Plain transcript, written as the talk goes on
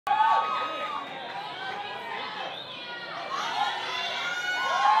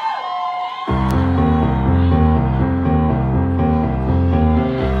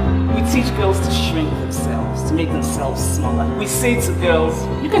to make themselves smaller. We say to girls,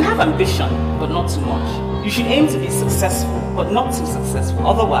 you can have ambition, but not too much. You should aim to be successful, but not too successful,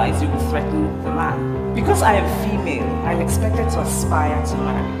 otherwise you will threaten the man. Because I am female, I'm expected to aspire to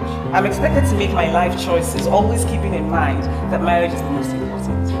marriage. I'm expected to make my life choices, always keeping in mind that marriage is the most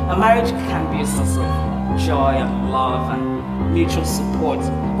important. A marriage can be a source of joy and love and mutual support.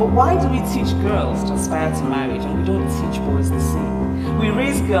 But why do we teach girls to aspire to marriage and we don't teach boys the same? We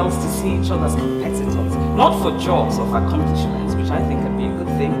raise girls to see each other as competitors, not for jobs or for accomplishments, which I think can be a good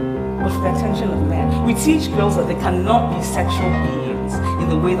thing, but for the attention of men. We teach girls that they cannot be sexual beings in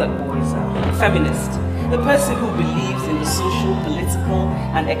the way that boys are. Feminist, the person who believes in the social, political,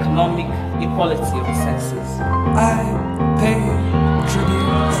 and economic equality of the sexes. I pay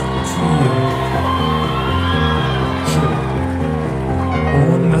tribute to you.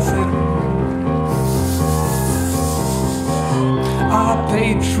 Or nothing. I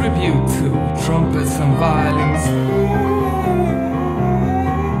pay tribute to trumpets and violins.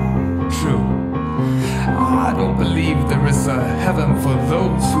 True. I don't believe there is a heaven for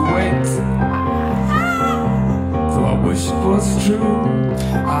those who wait. Though I wish it was true.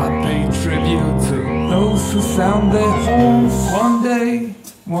 I pay tribute to those who sound their horns.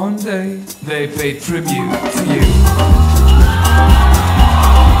 One day, they pay tribute to you.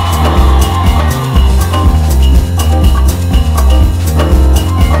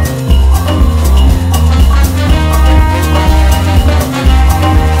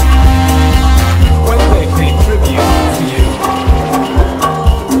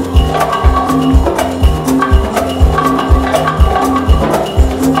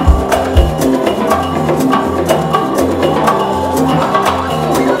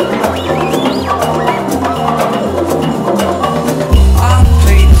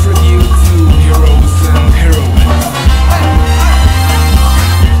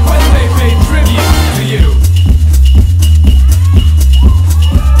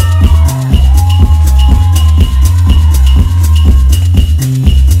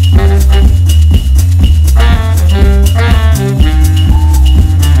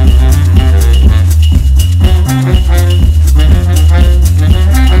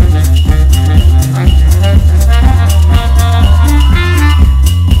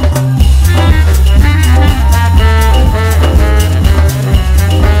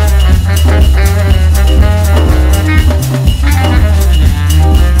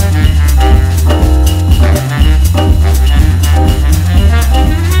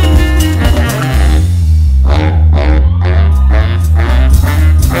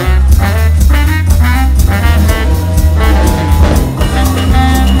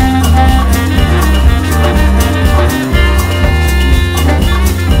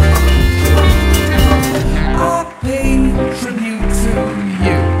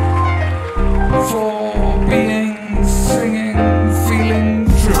 Singing, feeling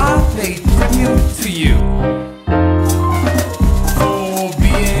true. I pay tribute to you.